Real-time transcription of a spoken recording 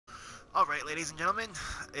Alright, ladies and gentlemen,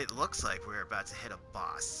 it looks like we're about to hit a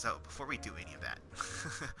boss, so before we do any of that,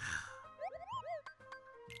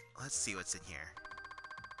 let's see what's in here.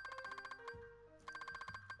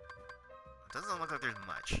 It doesn't look like there's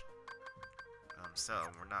much, so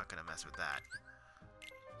we're not gonna mess with that.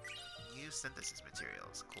 Use synthesis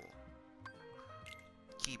materials, cool.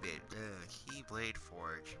 Keyblade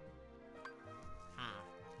Forge.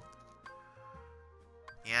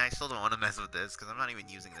 Yeah, I still don't want to mess with this, because I'm not even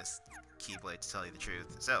using this Keyblade to tell you the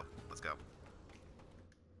truth. So, let's go.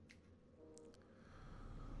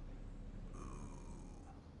 Ooh.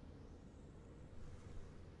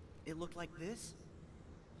 It looked like this?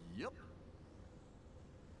 Yep.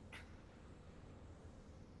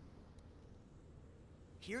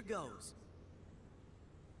 Here goes.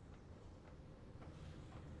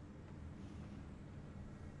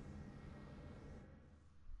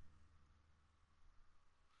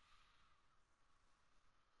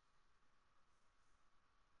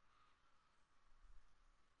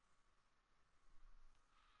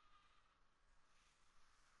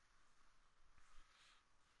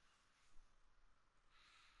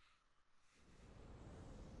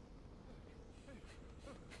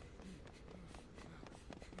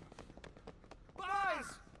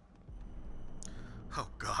 Oh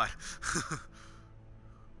god.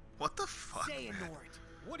 What the fuck? Xehanort!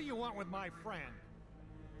 What do you want with my friend?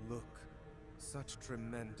 Look, such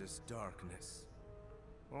tremendous darkness.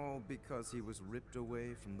 All because he was ripped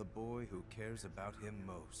away from the boy who cares about him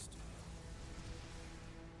most.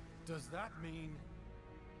 Does that mean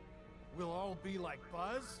we'll all be like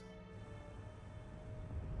Buzz?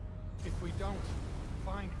 If we don't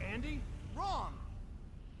find Andy? Wrong!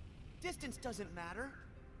 Distance doesn't matter.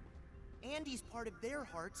 Andy's part of their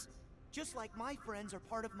hearts, just like my friends are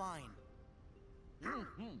part of mine.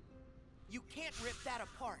 You can't rip that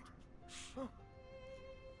apart.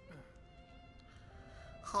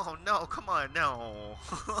 Oh no, come on, no.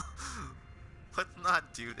 Let's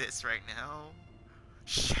not do this right now.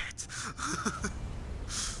 Shit.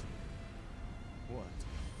 What?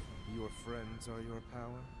 Your friends are your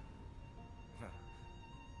power?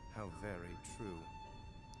 How very true.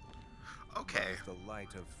 Okay. The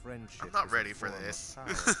light of friendship I'm not is a ready for form of this.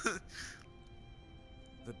 power.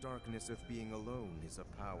 The darkness of being alone is a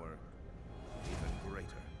power even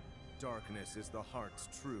greater. Darkness is the heart's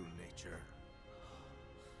true nature.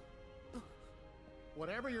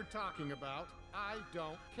 Whatever you're talking about, I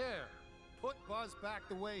don't care. Put Buzz back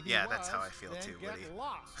the way he Yeah, was, that's how I feel then too, get Woody.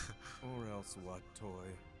 lost. Or else what, toy?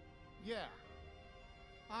 Yeah,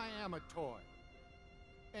 I am a toy.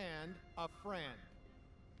 And a friend.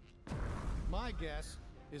 My guess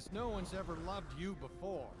is no one's ever loved you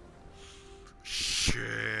before.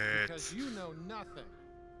 Shit. Because you know nothing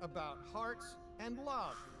about hearts and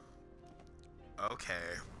love. Okay.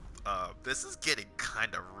 This is getting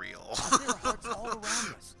kind of real. There are hearts all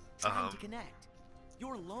around us, trying to connect.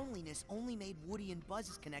 Your loneliness only made Woody and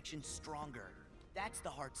Buzz's connection stronger. That's the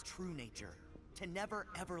heart's true nature, to never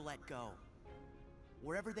ever let go.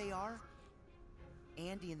 Wherever they are,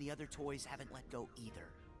 Andy and the other toys haven't let go either.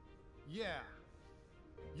 Yeah.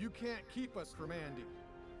 You can't keep us from Andy.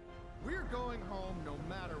 We're going home no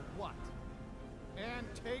matter what. And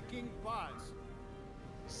taking Buzz.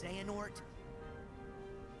 Xehanort,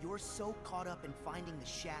 you're so caught up in finding the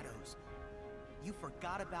shadows, you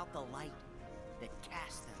forgot about the light that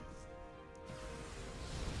cast them.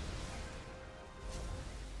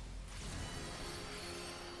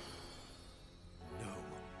 No.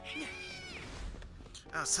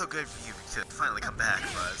 Oh, so good for you to finally come back,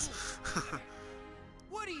 Buzz.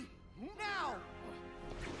 Woody, now!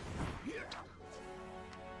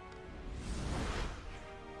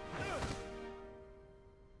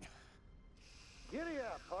 Giddy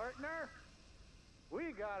up, partner.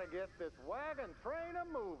 We gotta get this wagon train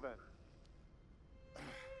a-moving.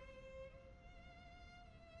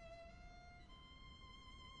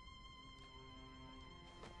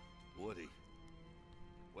 Woody.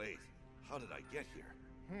 Wait, how did I get here?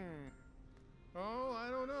 Oh, I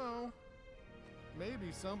don't know.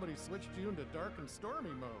 Maybe somebody switched you into dark and stormy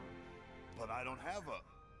mode. But I don't have a...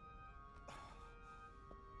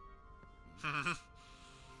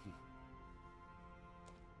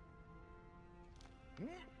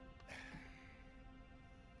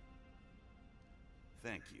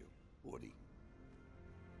 Thank you, Woody.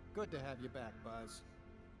 Good to have you back, Buzz.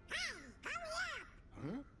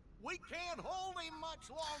 Huh? We can't hold him much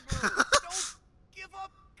longer. Don't give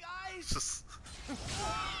up, guys.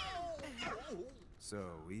 So,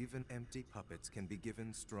 even empty puppets can be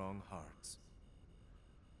given strong hearts.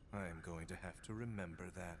 I am going to have to remember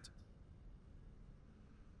that.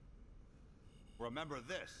 Remember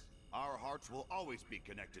this. Our hearts will always be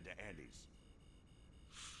connected to Andy's.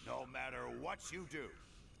 No matter what you do.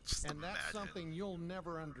 Just And that's imagine. something you'll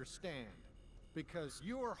never understand. Because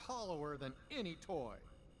you're hollower than any toy.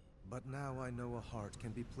 But now I know a heart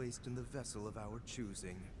can be placed in the vessel of our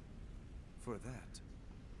choosing. For that,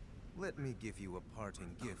 let me give you a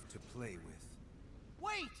parting gift to play with.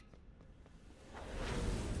 Wait!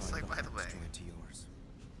 It's like, by the way, To yours.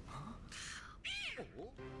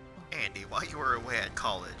 Andy, while you were away at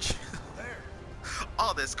college,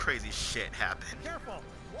 all this crazy shit happened. Careful!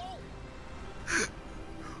 Whoa!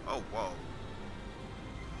 Oh, whoa.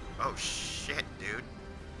 Oh, shit, dude.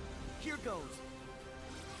 Here goes.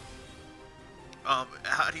 How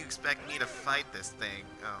do you expect me to fight this thing?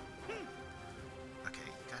 Okay,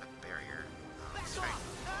 you got a barrier. That's right.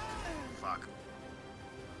 Fuck.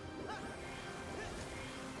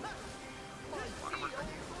 Wanna work on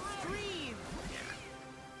you? Dream! Yeah.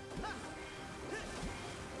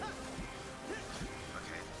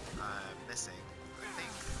 Okay, I'm missing. I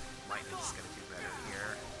think lightning's gonna do better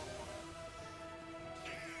here.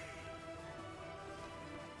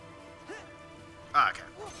 Ah, okay.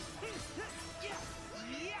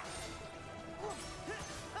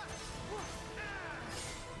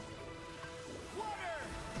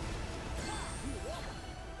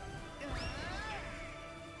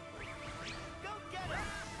 Go get him!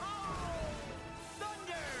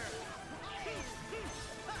 Thunder!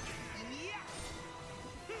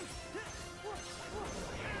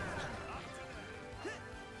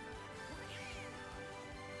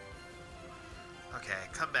 Okay,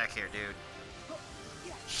 come back here, dude.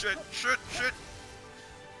 Shit, shit, shit!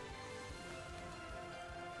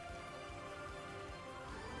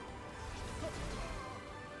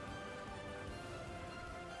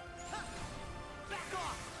 Back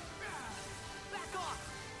off! Back off!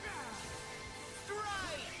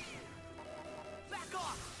 Strike! Back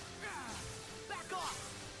off! Back off!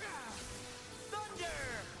 Thunder!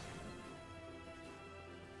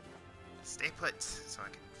 Stay put, so I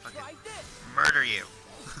can fucking Try this! murder you.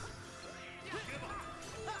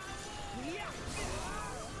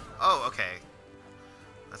 Oh, okay.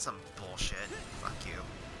 That's some bullshit. Fuck you.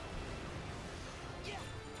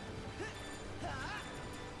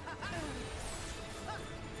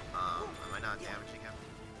 Am I not damaging him?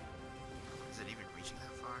 Is it even reaching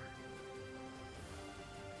that far?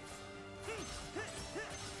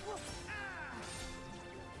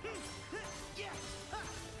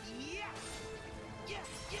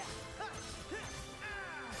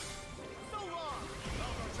 So long!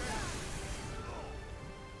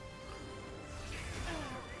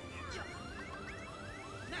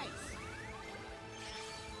 Nice!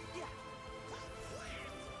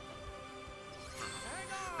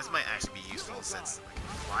 This might actually be useful since I can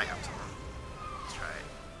fly up to them. Let's try it.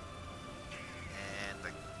 And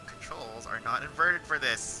the controls are not inverted for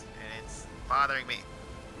this, and it's bothering me.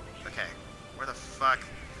 Okay, where the fuck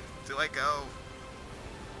do I go?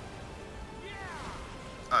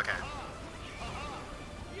 Okay.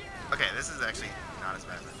 Okay, this is actually not as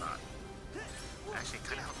bad as I thought. Actually,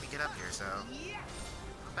 kind of helped me get up here, so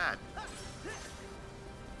not bad.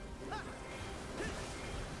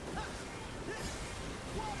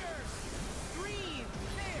 Dream!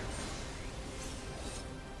 There!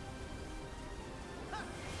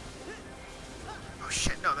 Oh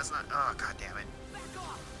shit, no, that's not. Oh, god damn it. Back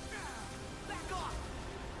off! Back off!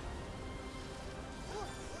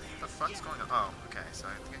 What the fuck's going on? Oh, okay, so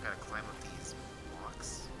I think I gotta climb up these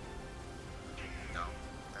blocks. No,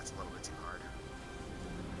 that's a little bit too hard.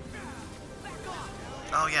 Back off!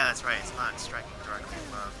 Oh yeah, that's right, it's not striking directly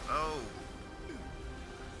above. Oh!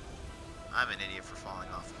 I'm an idiot for falling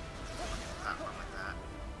off a platform like that.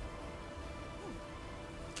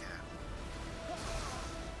 Okay.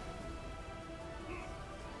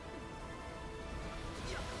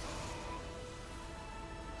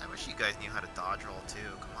 I wish you guys knew how to dodge roll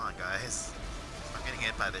too. Come on, guys. I'm getting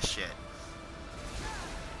hit by this shit.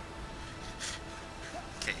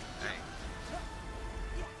 Okay, alright.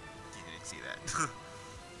 You didn't see that.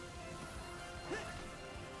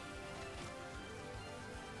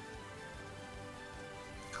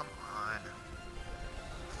 Come on.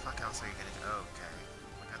 What the fuck else are you gonna do? Oh, okay.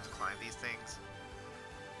 We're gonna have to climb these things.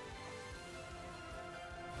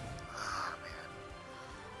 Oh, man.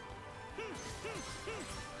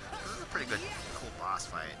 This is a pretty good, cool boss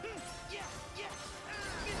fight.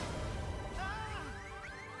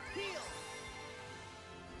 Heal!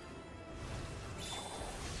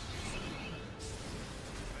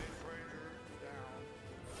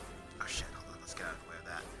 Oh shit, hold on, let's get out of the way of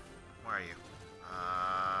that. Where are you?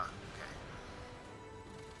 Okay.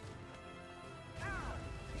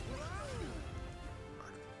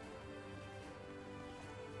 Fuck.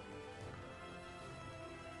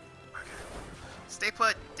 Stay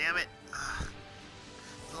put, damn it.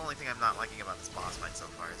 It's the only thing I'm not liking about this boss fight so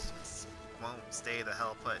far. It won't stay the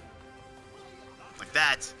hell put. Like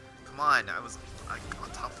that. Come on, I was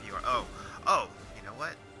on top of you. Oh, you know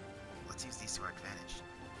what? Let's use these to our advantage.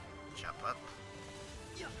 Jump up.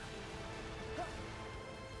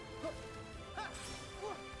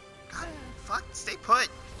 God, fuck, stay put.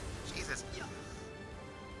 Jesus.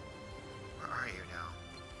 Where are you now?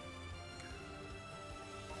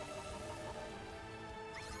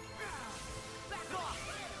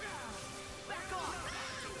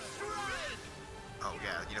 Oh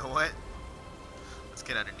yeah, you know what? Let's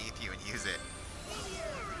get underneath you and use it.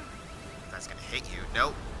 That's gonna hit you.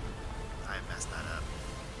 Nope. I messed that up.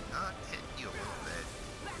 Not hit you a little bit.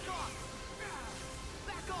 Back off!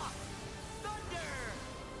 Back off! Thunder!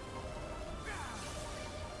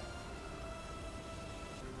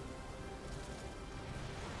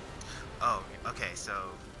 Oh, okay,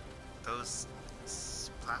 so those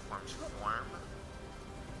platforms form,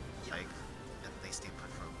 like, and they stay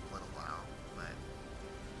put for a little while, but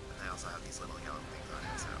they also have these little yellow things on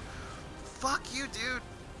it, so... Fuck you, dude!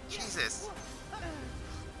 Jesus!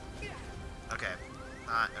 Okay,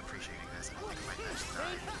 not appreciating this. I think I might actually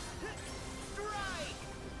die. Strike!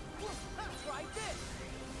 Try this!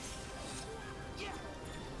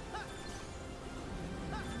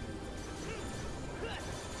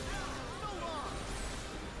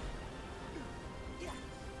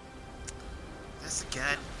 This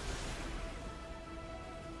again?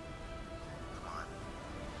 Come on.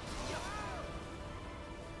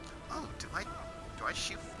 Oh, do I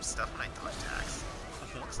shoot stuff when I dodge attacks?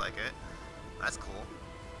 Looks like it. That's cool.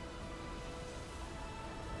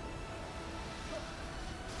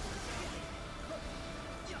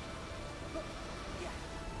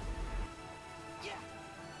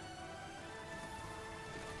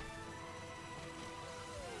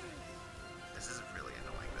 This is really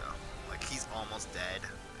annoying though. Like, he's almost dead,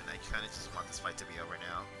 and I kind of just want this fight to be over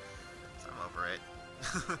now. So I'm over it.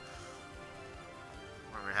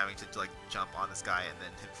 Where we're having to, like, jump on this guy and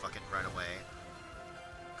then him fucking run away.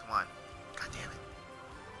 Come on. God damn it.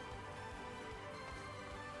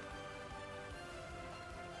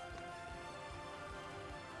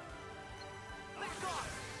 Back off!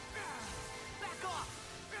 Back off!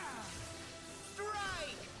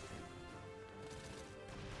 Strike!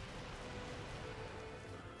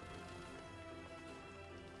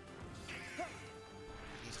 I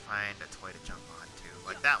need to find a toy to jump on too.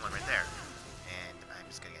 Like that one right there. And I'm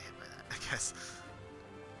just gonna get hit by that, I guess.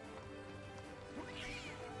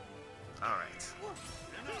 Alright.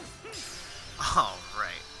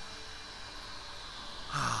 Alright.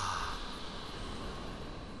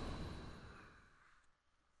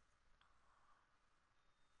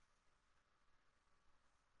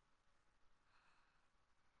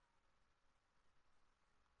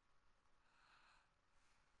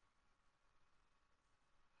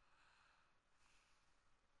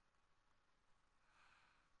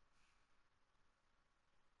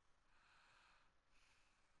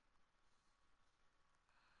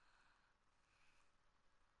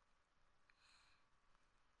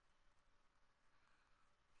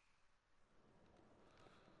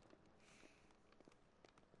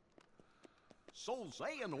 So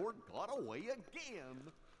Xehanort got away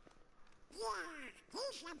again. Yeah,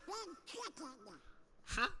 he's a big chicken.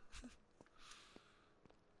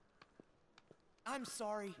 I'm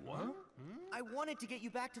sorry. What? I wanted to get you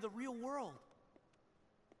back to the real world.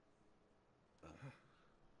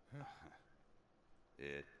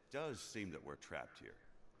 It does seem that we're trapped here.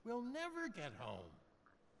 We'll never get home.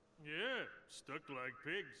 Yeah, stuck like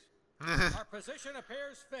pigs. Our position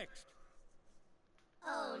appears fixed.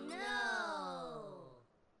 Oh no!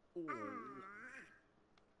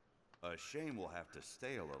 A shame we'll have to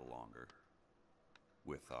stay a little longer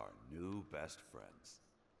with our new best friends.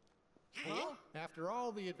 Huh? After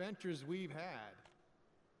all the adventures we've had,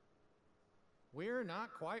 we're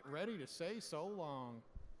not quite ready to say so long.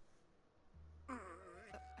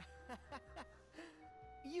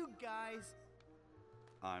 You guys.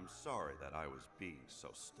 I'm sorry that I was being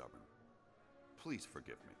so stubborn. Please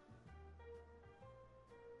forgive me.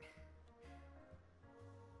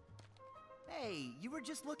 Hey, you were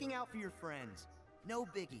just looking out for your friends. No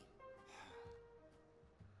biggie.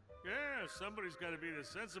 Yeah, somebody's got to be the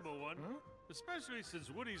sensible one. Especially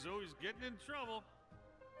since Woody's always getting in trouble.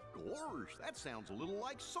 Gosh, that sounds a little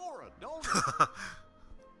like Sora, don't it?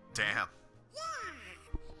 Damn. Yeah,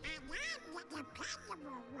 and I'm the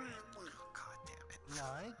dependable one. Oh, God damn it.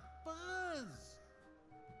 Like Buzz.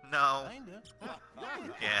 No. Kinda.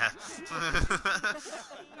 Yeah.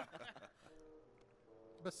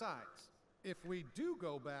 Besides, if we do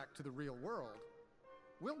go back to the real world,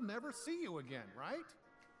 we'll never see you again, right?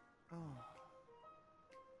 Oh.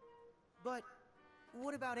 But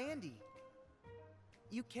what about Andy?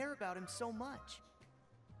 You care about him so much.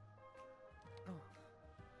 Oh.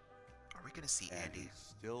 Are we gonna see Andy?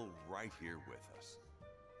 Andy's still right here with us.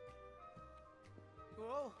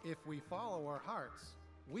 Whoa. If we follow our hearts,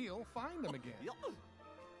 we'll find them again.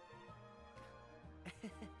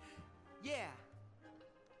 Yeah.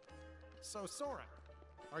 So, Sora,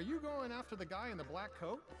 are you going after the guy in the black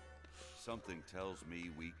coat? Something tells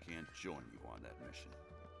me we can't join you on that mission.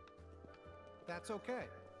 That's okay,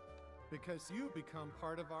 because you become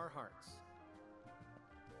part of our hearts.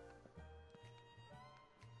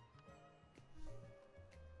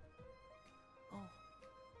 Oh.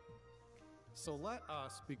 So let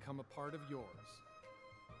us become a part of yours.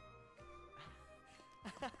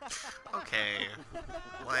 Okay.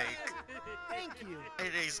 Like, Thank you. I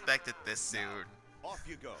didn't expect it this soon. Off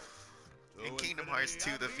you go. In To Kingdom infinity Hearts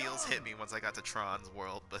 2, the and feels hit me once I got to Tron's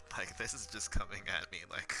world, but like this is just coming at me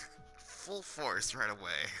like full force right away.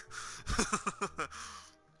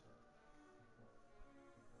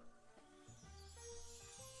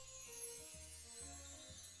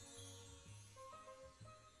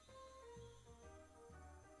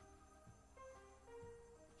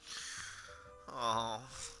 Oh,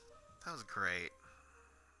 that was great.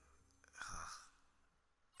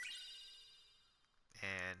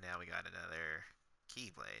 And now we got another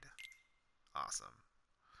Keyblade. Awesome.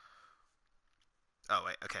 Oh,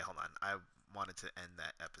 wait. Okay, hold on. I wanted to end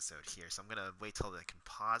that episode here, so I'm going to wait till I can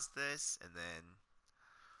pause this, and then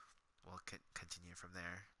we'll continue from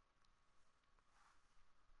there.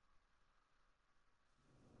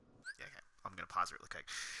 Yeah, okay. I'm going to pause it really quick.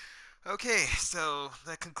 Okay, so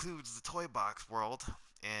that concludes the Toy Box world,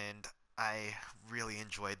 and I really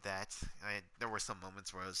enjoyed that. There were some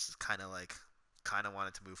moments where I was kind of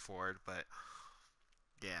wanted to move forward, but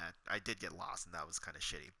yeah, I did get lost, and that was kind of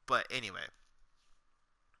shitty. But anyway,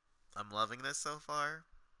 I'm loving this so far,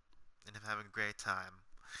 and I'm having a great time.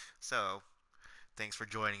 So, thanks for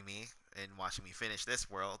joining me and watching me finish this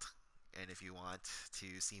world. And if you want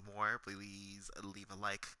to see more, please leave a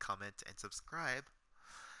like, comment, and subscribe.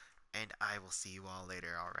 And I will see you all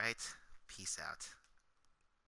later, alright? Peace out.